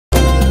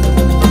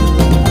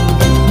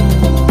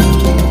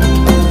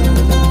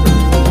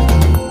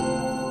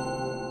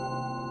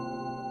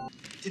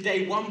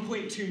Today,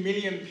 1.2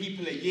 million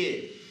people a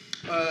year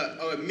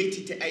are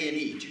admitted to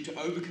A&E due to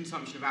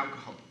overconsumption of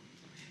alcohol.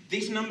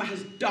 This number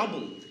has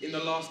doubled in the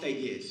last 8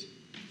 years.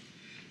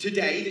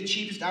 Today, the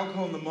cheapest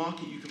alcohol on the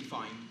market you can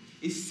find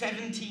is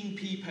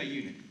 17p per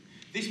unit.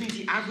 This means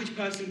the average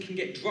person can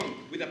get drunk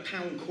with a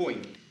pound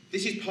coin.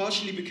 This is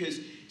partially because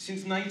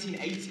since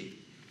 1980,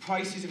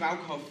 prices of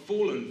alcohol have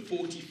fallen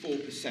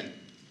 44%.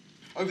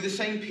 Over the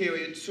same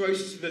period,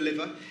 cirrhosis of the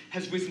liver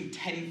has risen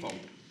tenfold.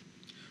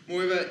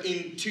 Moreover,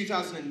 in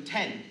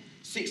 2010,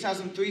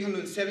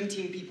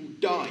 6,317 people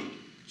died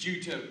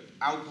due to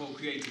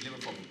alcohol-created liver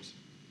problems.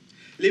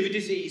 Liver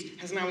disease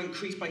has now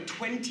increased by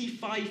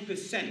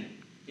 25%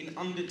 in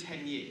under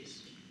 10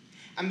 years.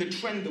 And the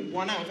trend that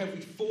 1 out of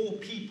every 4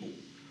 people,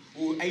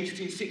 or aged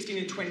between 16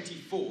 and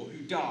 24,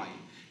 who die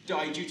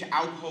due to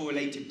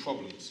alcohol-related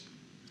problems.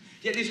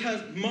 Yet this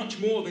hurts much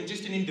more than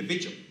just an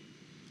individual.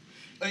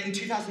 In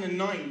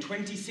 2009,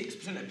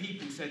 26% of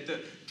people said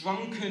that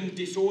drunken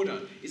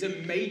disorder is a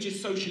major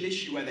social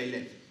issue where they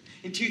live.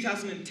 In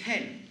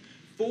 2010,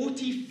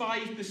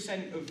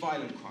 45% of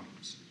violent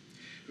crimes,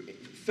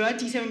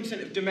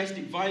 37% of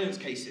domestic violence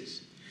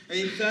cases, and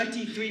in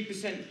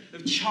 33%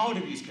 of child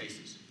abuse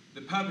cases,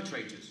 the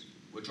perpetrators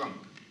were drunk.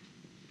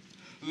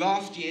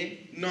 Last year,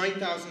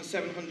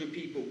 9,700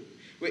 people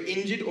were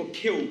injured or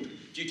killed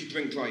due to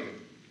drink driving.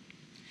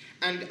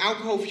 And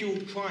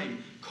alcohol-fueled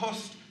crime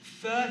cost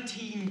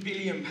 £13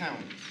 billion,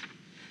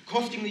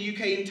 costing the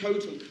UK in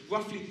total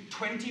roughly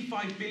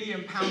 £25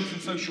 billion in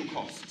social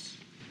costs.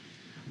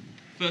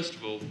 First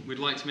of all, we'd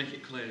like to make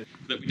it clear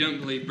that we don't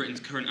believe Britain's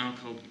current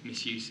alcohol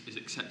misuse is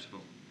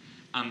acceptable,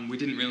 and we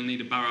didn't really need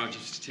a barrage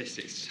of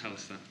statistics to tell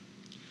us that.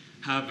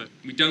 However,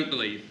 we don't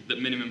believe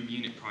that minimum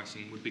unit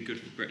pricing would be good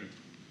for Britain.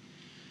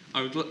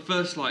 I would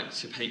first like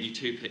to paint you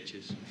 2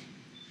 pictures.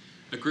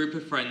 A group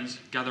of friends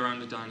gather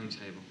around a dining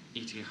table,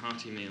 eating a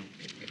hearty meal,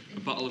 a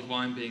bottle of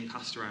wine being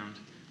passed around,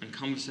 and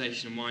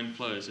conversation and wine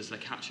flows as they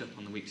catch up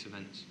on the week's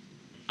events.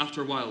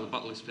 After a while, the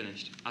bottle is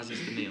finished, as is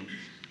the meal,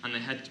 and they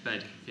head to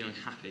bed feeling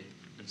happy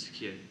and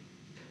secure.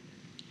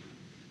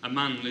 A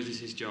man loses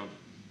his job.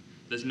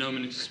 There's no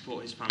money to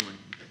support his family,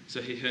 so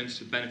he turns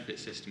to the benefit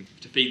system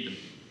to feed them.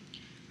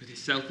 With his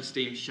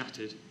self-esteem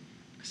shattered,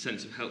 a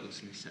sense of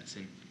helplessness sets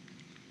in.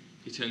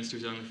 He turns to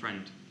his only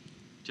friend,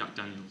 Jack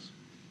Daniels.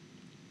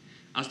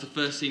 As the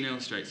first scene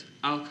illustrates,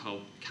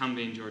 alcohol can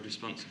be enjoyed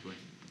responsibly.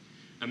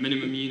 A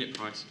minimum unit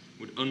price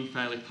would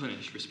unfairly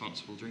punish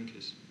responsible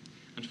drinkers.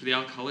 And for the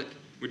alcoholic,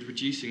 would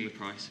reducing the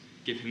price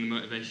give him the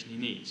motivation he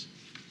needs?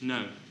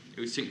 No, it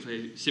would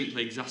simply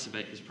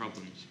exacerbate his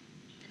problems.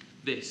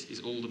 This is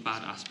all the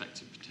bad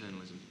aspects of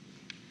paternalism.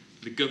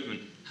 The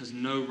government has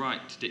no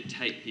right to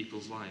dictate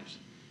people's lives.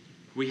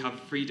 We have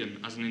freedom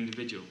as an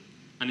individual,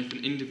 and if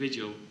an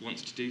individual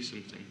wants to do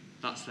something,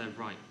 that's their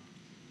right.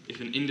 If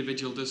an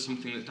individual does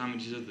something that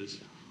damages others,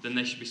 then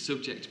they should be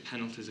subject to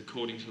penalties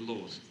according to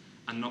laws,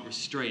 and not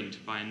restrained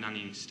by a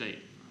nannying state.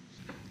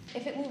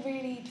 If it will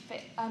really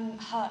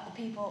hurt the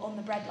people on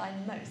the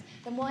breadline the most,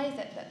 then why is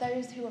it that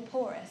those who are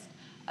poorest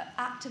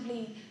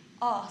actively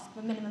ask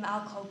for minimum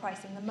alcohol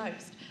pricing the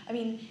most? I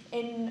mean,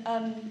 in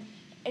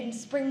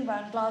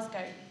Springburn,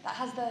 Glasgow, that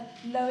has the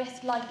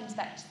lowest life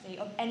expectancy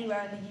of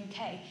anywhere in the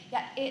UK,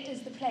 yet it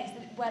is the place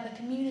where the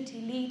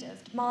community leaders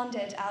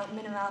demanded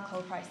minimum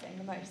alcohol pricing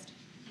the most.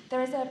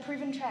 There is a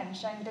proven trend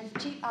showing that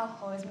if cheap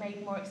alcohol is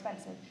made more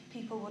expensive,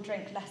 people will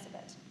drink less of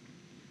it.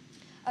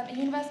 A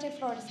University of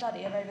Florida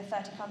study of over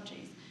 30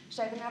 countries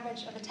showed an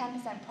average of a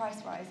 10%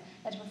 price rise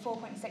led to a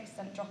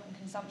 4.6% drop in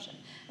consumption.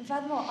 And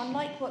furthermore,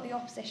 unlike what the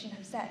opposition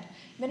have said,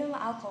 minimum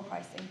alcohol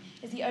pricing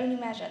is the only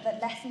measure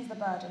that lessens the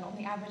burden on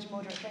the average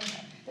moderate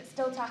drinker, but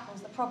still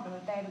tackles the problem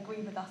that they have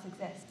agreed with us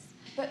exists.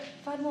 But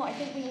furthermore, I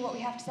think what we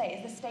have to say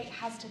is the state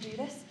has to do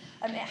this.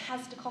 It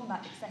has to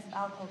combat excessive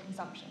alcohol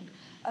consumption,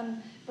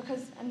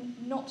 because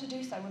not to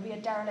do so would be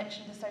a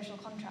dereliction of the social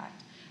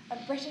contract.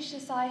 British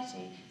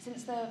society,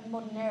 since the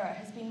modern era,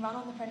 has been run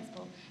on the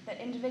principle that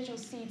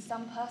individuals cede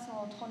some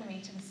personal autonomy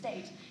to the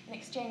state in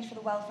exchange for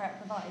the welfare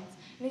it provides.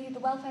 And the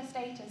welfare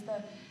state is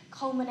the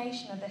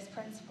culmination of this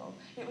principle.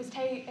 It was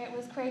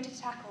created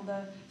to tackle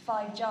the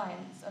 5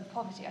 giants of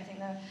poverty, I think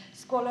the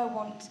squalor,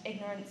 want,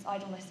 ignorance,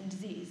 idleness and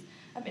disease.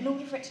 In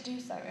order for it to do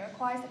so, it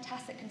requires the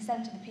tacit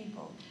consent of the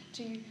people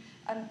to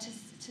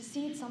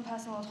cede some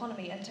personal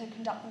autonomy and to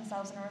conduct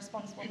themselves in a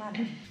responsible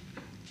manner.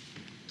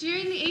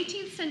 During the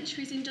 18th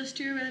century's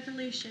Industrial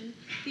Revolution,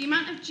 the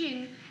amount of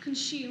gin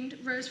consumed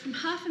rose from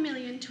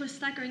 500,000 to a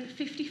staggering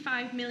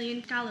 55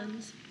 million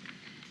gallons.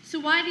 So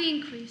why the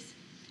increase?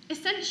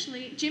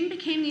 Essentially, gin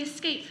became the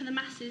escape for the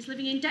masses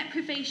living in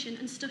deprivation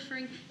and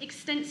suffering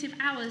extensive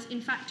hours in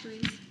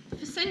factories.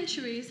 For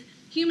centuries,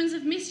 humans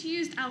have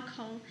misused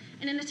alcohol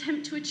in an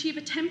attempt to achieve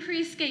a temporary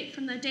escape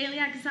from their daily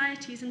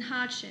anxieties and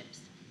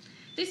hardships.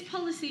 This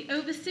policy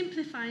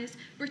oversimplifies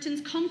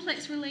Britain's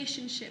complex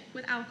relationship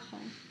with alcohol.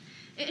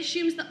 It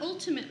assumes that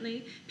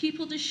ultimately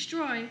people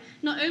destroy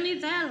not only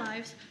their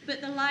lives,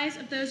 but the lives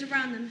of those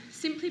around them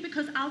simply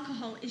because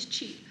alcohol is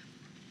cheap.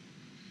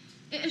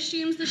 It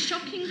assumes the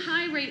shocking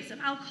high rates of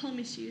alcohol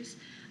misuse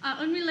are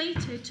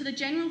unrelated to the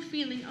general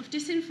feeling of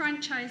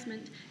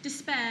disenfranchisement,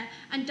 despair,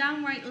 and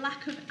downright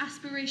lack of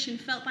aspiration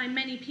felt by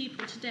many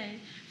people today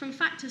from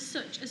factors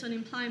such as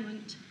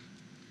unemployment.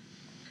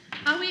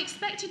 Are we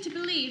expected to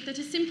believe that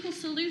a simple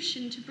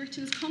solution to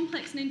Britain's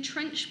complex and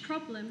entrenched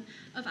problem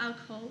of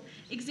alcohol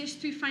exists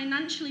through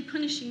financially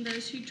punishing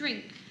those who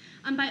drink,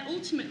 and by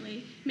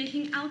ultimately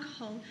making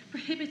alcohol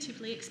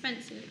prohibitively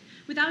expensive,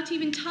 without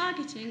even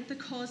targeting the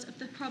cause of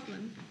the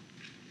problem?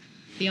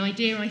 The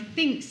idea, I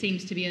think,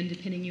 seems to be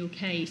underpinning your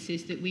case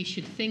is that we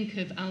should think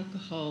of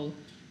alcohol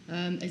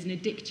as an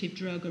addictive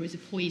drug or as a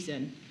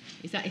poison.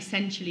 Is that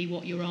essentially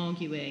what you're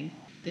arguing?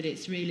 That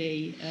it's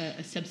really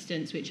a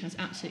substance which has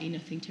absolutely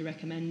nothing to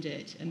recommend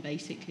it, and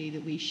basically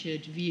that we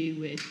should view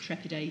with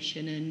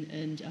trepidation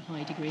and a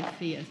high degree of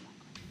fear?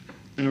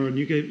 Aaron,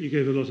 you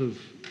gave a lot of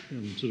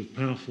sort of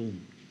powerful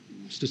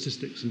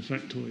statistics and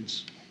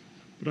factoids,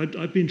 but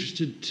I'd be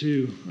interested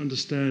to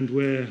understand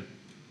where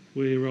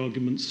your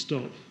arguments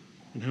stop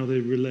and how they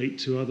relate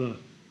to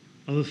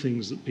other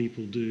things that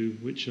people do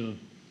which are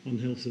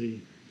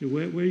unhealthy.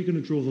 Where are you going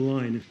to draw the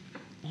line?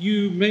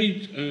 You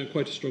made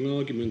quite a strong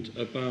argument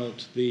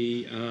about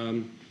the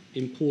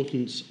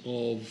importance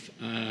of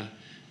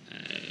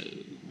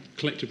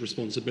collective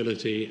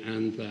responsibility,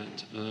 and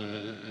that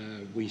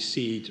we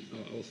cede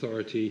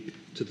authority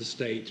to the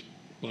state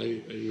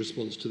in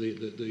response to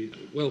the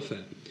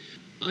welfare.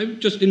 I'm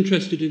just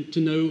interested to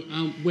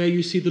know where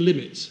you see the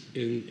limits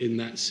in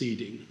that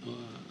ceding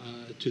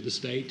to the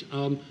state.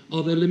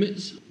 Are there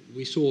limits?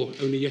 We saw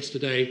only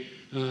yesterday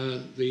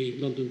the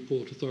London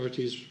Port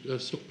authorities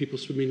stop people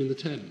swimming in the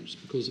Thames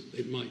because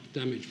it might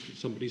damage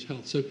somebody's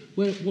health. So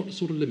what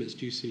sort of limits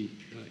do you see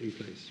in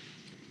place?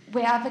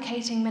 We're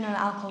advocating minimum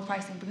alcohol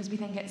pricing because we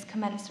think it's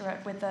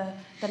commensurate with the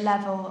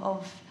level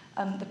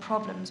of the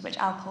problems which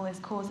alcohol is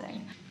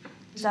causing.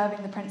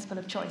 Preserving the principle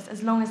of choice,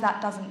 as long as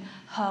that doesn't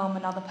harm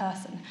another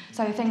person.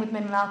 So the thing with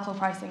minimum alcohol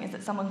pricing is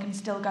that someone can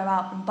still go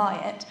out and buy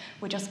it.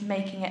 We're just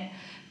making it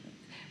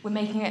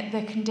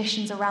the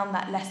conditions around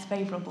that less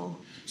favourable.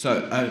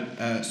 So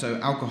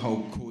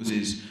alcohol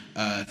causes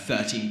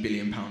 £13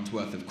 billion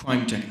worth of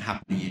crime to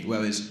happen a year,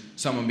 whereas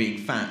someone being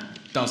fat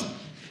doesn't.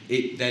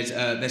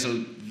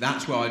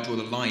 That's where I draw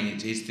the line.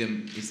 It's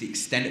the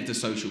extent of the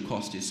social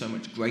cost is so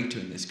much greater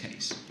in this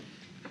case.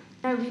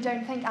 No, we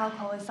don't think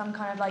alcohol is some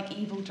kind of like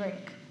evil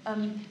drink.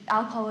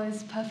 Alcohol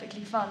is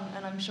perfectly fun,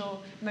 and I'm sure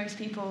most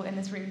people in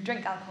this room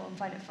drink alcohol and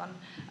find it fun.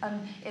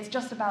 It's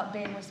just about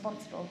being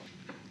responsible.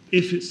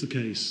 If it's the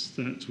case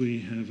that we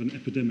have an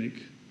epidemic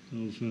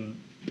of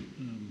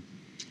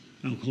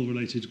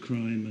alcohol-related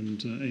crime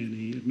and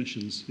A&E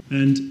admissions,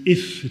 and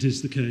if it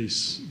is the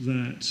case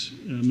that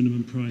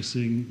minimum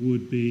pricing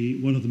would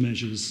be one of the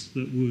measures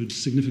that would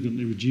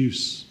significantly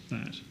reduce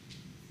that,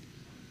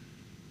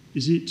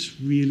 is it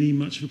really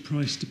much of a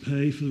price to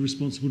pay for the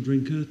responsible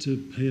drinker to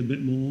pay a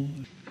bit more?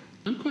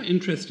 I'm quite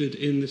interested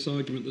in this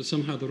argument that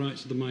somehow the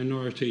rights of the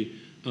minority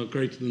are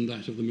greater than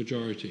that of the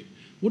majority.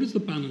 What is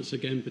the balance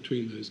again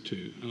between those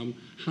two?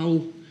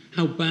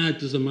 How bad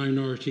does a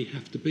minority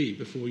have to be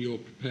before you're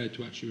prepared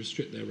to actually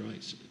restrict their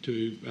rights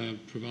to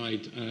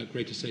provide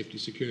greater safety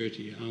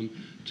security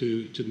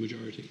to the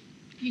majority?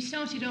 You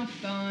started off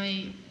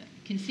by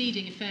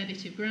conceding a fair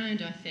bit of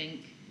ground, I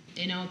think,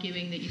 in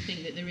arguing that you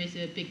think that there is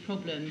a big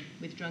problem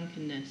with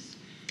drunkenness.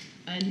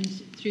 And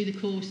through the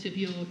course of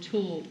your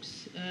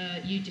talks,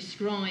 you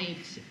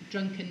described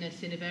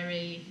drunkenness in a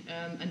very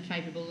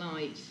unfavourable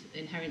light,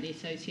 inherently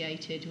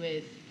associated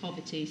with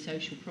poverty,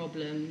 social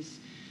problems,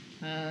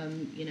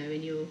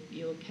 in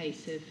your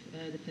case of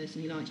the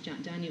person who likes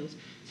Jack Daniels.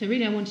 So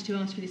really I wanted to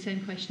ask you the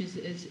same question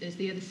as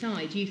the other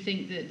side. Do you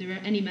think that there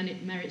are any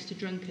merits to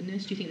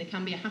drunkenness? Do you think there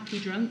can be a happy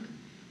drunk?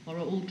 Or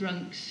are all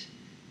drunks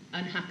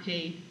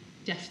unhappy,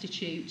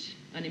 destitute,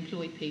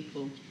 unemployed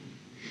people?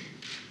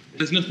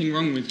 There's nothing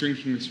wrong with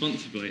drinking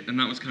responsibly, and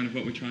that was kind of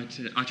what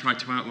I tried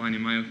to outline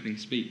in my opening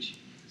speech.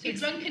 So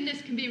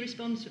drunkenness can be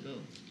responsible?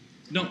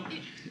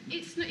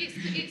 It's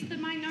the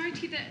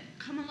minority that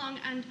come along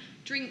and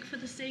drink for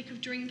the sake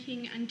of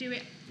drinking and do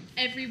it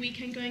every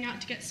weekend, going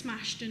out to get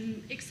smashed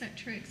and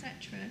etc.,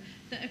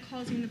 that are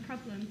causing the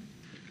problem.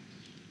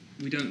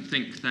 We don't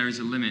think there is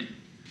a limit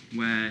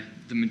where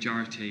the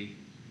majority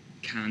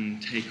can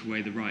take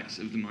away the rights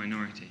of the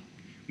minority.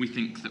 We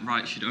think that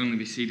rights should only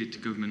be ceded to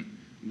government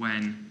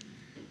when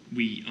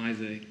we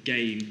either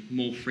gain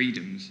more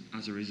freedoms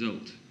as a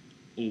result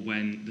or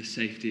when the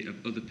safety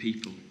of other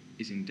people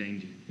is in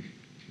danger.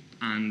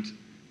 And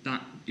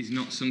that is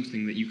not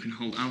something that you can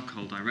hold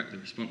alcohol directly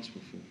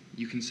responsible for.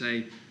 You can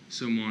say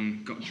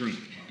someone got drunk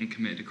and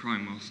committed a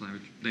crime whilst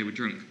they were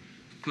drunk.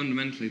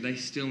 Fundamentally, they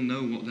still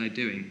know what they're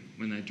doing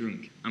when they're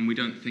drunk, and we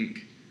don't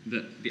think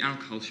that the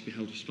alcohol should be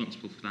held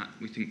responsible for that.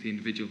 We think the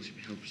individual should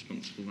be held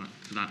responsible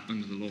for that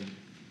under the law.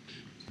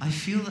 I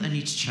feel that I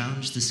need to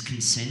challenge this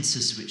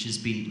consensus which was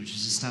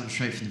established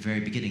right from the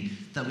very beginning,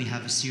 that we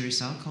have a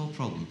serious alcohol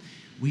problem.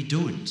 We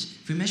don't.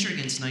 If we measure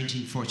against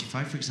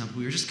 1945, for example,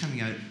 we were just coming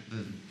out of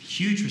a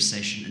huge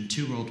recession and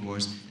 2 world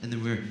wars, and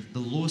then we're the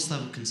lowest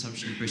level of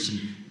consumption in Britain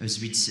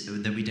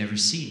that we'd ever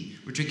seen.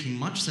 We're drinking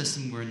much less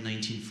than we were in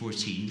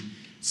 1914,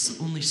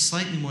 only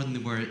slightly more than they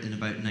were in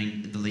about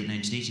the late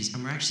 1980s,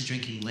 and we're actually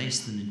drinking less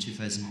than in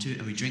 2002,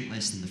 and we drink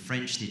less than the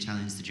French, the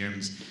Italians, the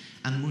Germans,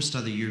 and most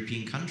other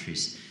European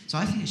countries. So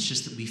I think it's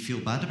just that we feel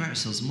bad about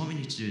ourselves, and what we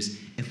need to do is,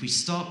 if we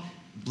stop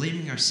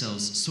blaming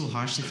ourselves so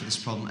harshly for this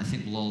problem, I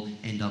think we'll all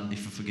end up,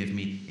 if you forgive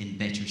me, in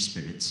better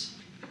spirits.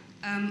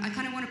 I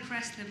kind of want to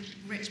press the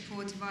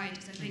rich-poor divide,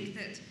 because I think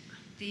that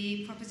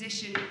the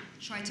proposition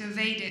tried to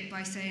evade it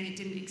by saying it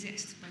didn't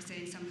exist, by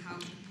saying somehow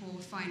the poor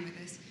were fine with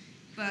this.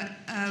 But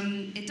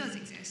it does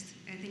exist.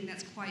 I think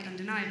that's quite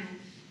undeniable.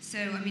 So,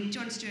 I mean,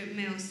 John Stuart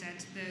Mill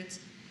said that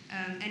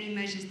any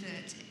measures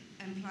that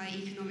imply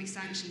economic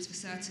sanctions for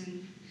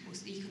certain, or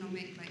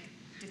economic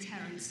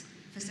deterrence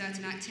for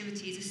certain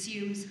activities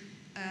assumes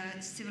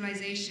a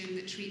civilization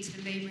that treats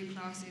the labouring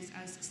classes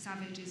as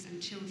savages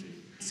and children.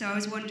 So I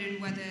was wondering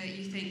whether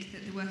you think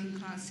that the working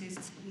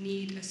classes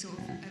need a sort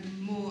of a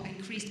more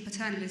increased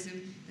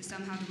paternalism that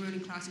somehow the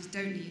ruling classes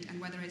don't need,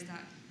 and whether is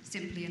that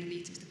simply an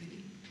elitist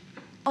opinion?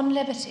 On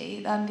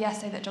liberty, the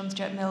essay that John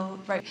Stuart Mill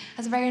wrote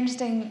has a very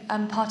interesting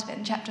part of it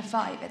in chapter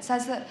 5. It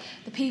says that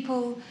the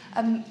people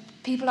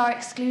are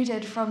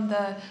excluded from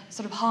the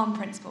sort of harm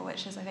principle,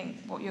 which is, I think,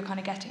 what you're kind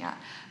of getting at,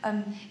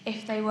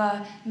 if they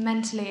were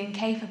mentally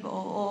incapable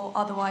or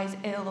otherwise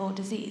ill or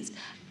diseased.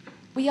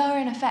 We are,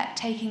 in effect,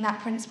 taking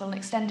that principle and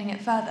extending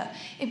it further.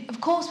 Of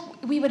course,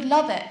 we would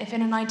love it if,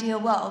 in an ideal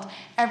world,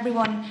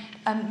 everyone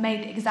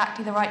made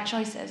exactly the right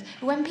choices.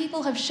 But when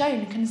people have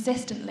shown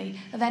consistently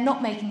that they're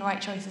not making the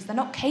right choices, they're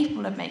not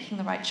capable of making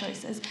the right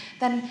choices,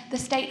 then the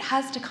state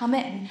has to come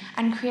in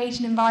and create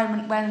an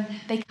environment when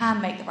they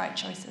can make the right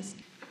choices.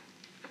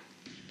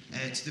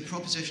 To the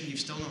proposition,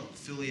 you've still not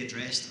fully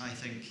addressed, I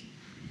think,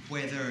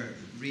 whether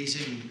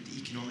raising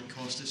the economic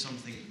cost of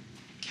something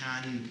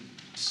can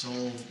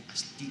solve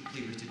a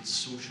deeply rooted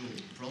social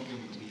problem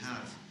that we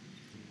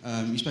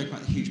have. You spoke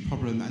about the huge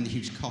problem and the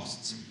huge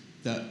costs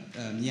that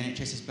the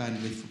NHS is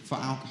burdened with for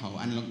alcohol,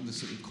 and along the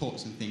sort of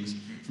courts and things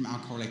from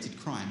alcohol-related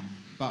crime.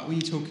 But when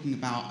you're talking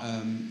about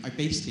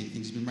obesity and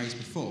things have been raised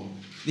before,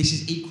 this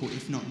is equal,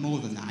 if not more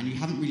than that, and you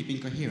haven't really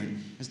been coherent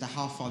as to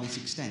how far this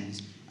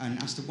extends,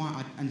 and as to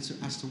why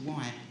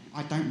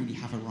I don't really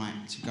have a right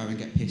to go and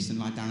get pissed and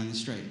lie down in the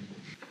street.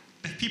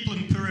 If people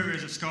in poor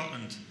areas of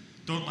Scotland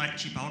don't like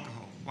cheap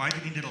alcohol, why do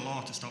they need a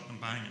law to stop them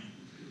buying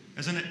it?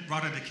 Isn't it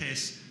rather the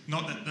case,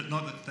 not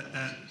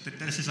that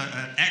this is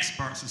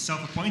experts and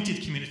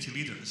self-appointed community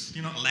leaders,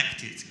 you're not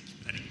elected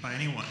by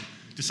anyone,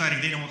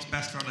 deciding they know what's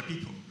best for other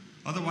people.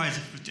 Otherwise,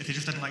 if they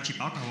just didn't like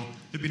cheap alcohol,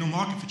 there'd be no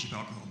market for cheap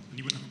alcohol, and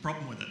you wouldn't have a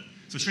problem with it.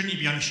 So shouldn't you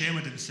be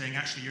unashamed in saying,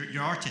 actually,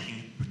 you are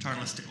taking a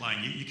paternalistic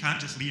line. You can't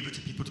just leave it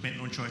to people to make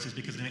their own choices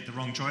because they make the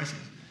wrong choices.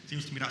 It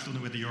seems to me that's the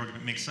only way the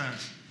argument makes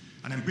sense.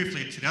 And then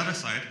briefly, to the other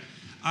side,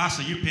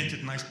 Asa, you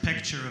painted a nice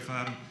picture of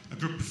a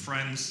group of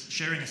friends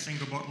sharing a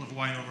single bottle of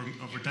wine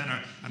over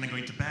dinner and then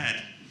going to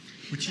bed,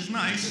 which is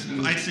nice,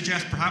 but I'd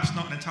suggest perhaps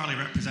not an entirely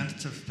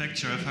representative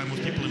picture of how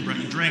most people in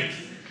Britain drink.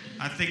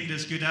 I think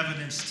there's good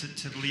evidence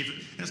to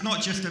believe that it's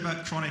not just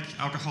about chronic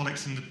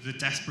alcoholics and the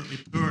desperately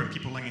poor and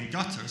people lying in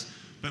gutters,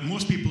 but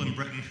most people in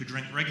Britain who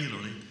drink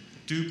regularly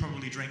do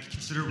probably drink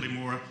considerably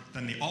more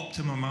than the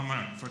optimum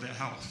amount for their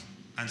health.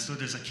 And so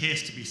there's a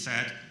case to be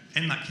said,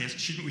 in that case,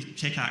 shouldn't we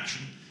take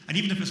action? And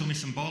even if it's only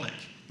symbolic,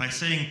 by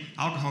saying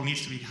alcohol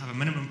needs to have a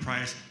minimum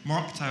price,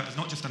 marked out as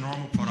not just a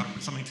normal product,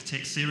 but something to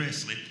take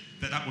seriously,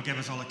 that will give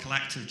us all a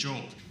collective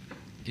jolt.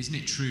 Isn't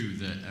it true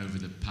that over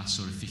the past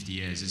sort of 50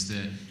 years, as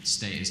the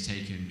state has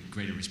taken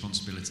greater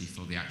responsibility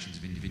for the actions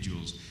of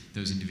individuals,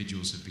 those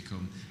individuals have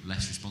become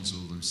less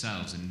responsible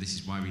themselves, and this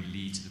is why we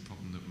lead to the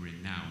problem that we're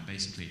in now? And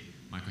basically,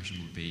 my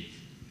question would be,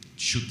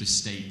 should the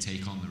state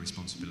take on the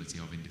responsibility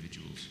of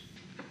individuals?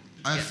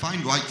 I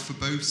find, for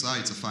both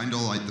sides, I find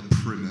all, the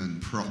prim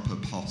and proper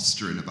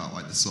posturing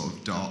about, the sort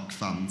of dark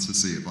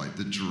fantasy of,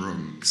 the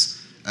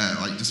drunks,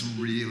 just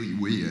really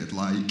weird.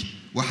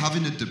 We're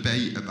having a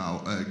debate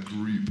about a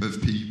group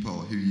of people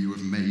who you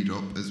have made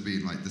up as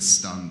being, the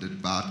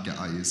standard bad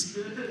guys.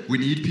 We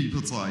need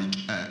people to,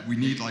 we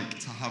need,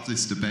 to have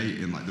this debate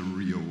in, the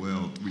real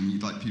world. We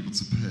need, people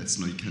to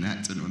personally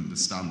connect and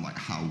understand,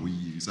 how we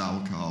use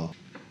alcohol.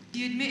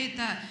 You admitted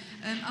that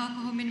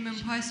alcohol minimum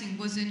pricing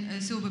wasn't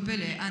a silver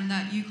bullet, and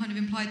that you kind of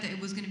implied that it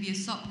was going to be a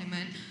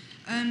supplement.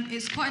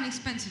 It's quite an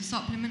expensive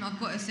supplement, I've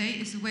got to say.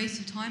 It's a waste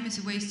of time, it's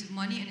a waste of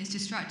money, and it's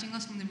distracting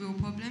us from the real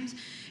problems.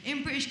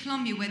 In British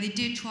Columbia, where they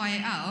did try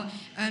it out,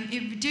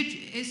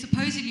 it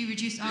supposedly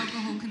reduced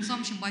alcohol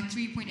consumption by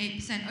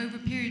 3.8% over a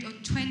period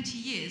of 20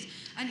 years.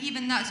 And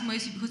even that's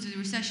mostly because of the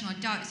recession. I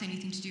doubt it's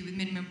anything to do with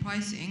minimum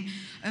pricing.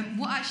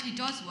 What actually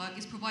does work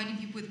is providing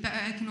people with better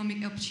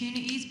economic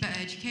opportunities, better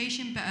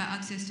education, better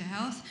access to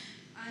health.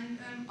 And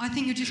I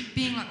think you're just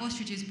being like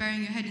ostriches,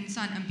 burying your head in the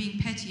sand and being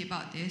petty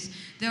about this.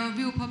 There are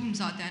real problems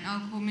out there, and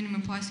alcohol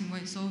minimum pricing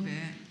won't solve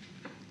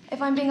it.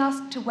 if I'm being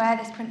asked to where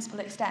this principle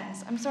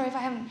extends, I'm sorry if I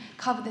haven't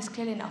covered this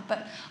clearly enough,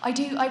 but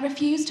I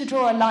refuse to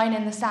draw a line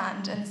in the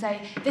sand and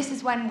say this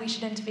is when we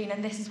should intervene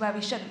and this is where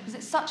we shouldn't, because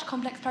it's such a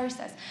complex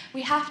process.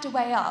 We have to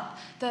weigh up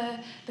the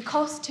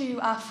cost to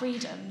our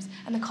freedoms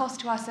and the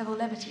cost to our civil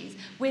liberties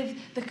with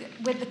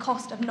the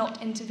cost of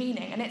not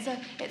intervening, and it's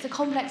a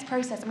complex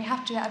process, and we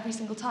have to do it every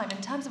single time.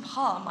 In terms of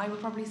harm, I would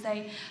probably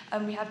say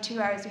we have two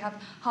areas. We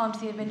have harm to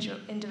the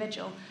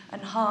individual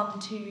and harm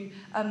to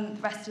the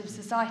rest of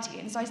society,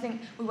 and so I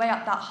think we weigh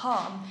up that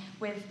harm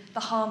with the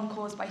harm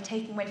caused by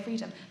taking away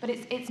freedom. But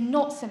it's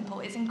not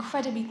simple, it's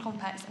incredibly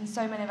complex, and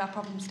so many of our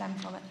problems stem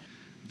from it.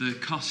 The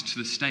cost to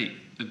the state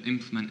of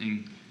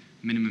implementing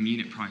minimum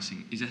unit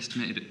pricing is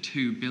estimated at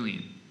 $2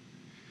 billion.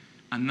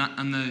 And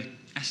the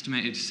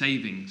estimated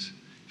savings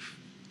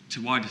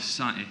to wider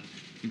society,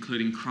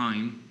 including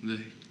crime, the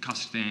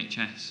cost of the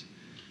NHS,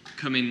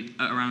 come in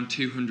at around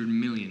 200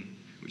 million,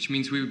 which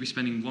means we would be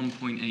spending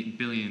 1.8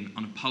 billion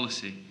on a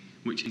policy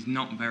which is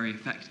not very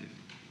effective.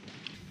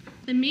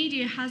 The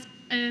media has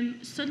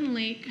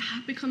suddenly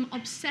become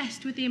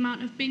obsessed with the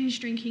amount of binge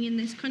drinking in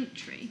this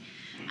country,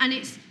 and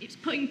it's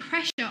putting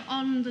pressure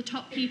on the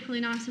top people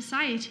in our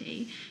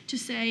society to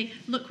say,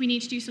 look, we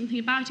need to do something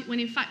about it, when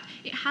in fact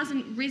it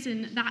hasn't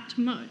risen that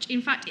much.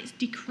 In fact, it's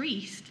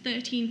decreased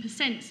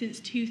 13% since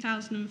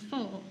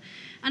 2004.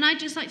 And I'd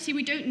just like to say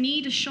we don't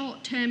need a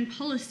short-term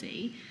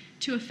policy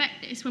to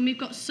affect this when we've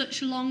got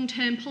such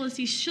long-term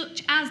policies,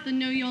 such as the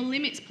Know Your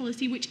Limits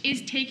policy, which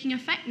is taking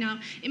effect now.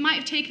 It might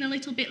have taken a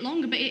little bit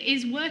longer, but it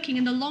is working,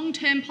 and the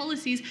long-term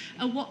policies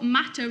are what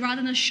matter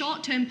rather than a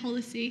short-term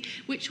policy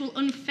which will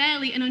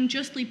unfairly and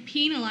unjustly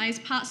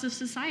penalise parts of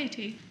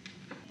society.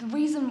 The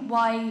reason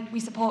why we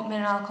support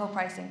minimum alcohol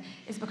pricing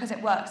is because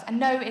it works. And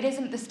no, it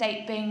isn't the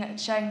state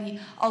showing the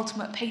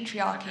ultimate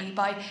patriarchy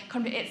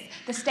it's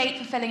the state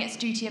fulfilling its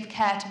duty of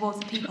care towards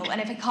the people.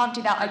 And if it can't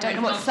do that, I don't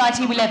know what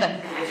society we live in.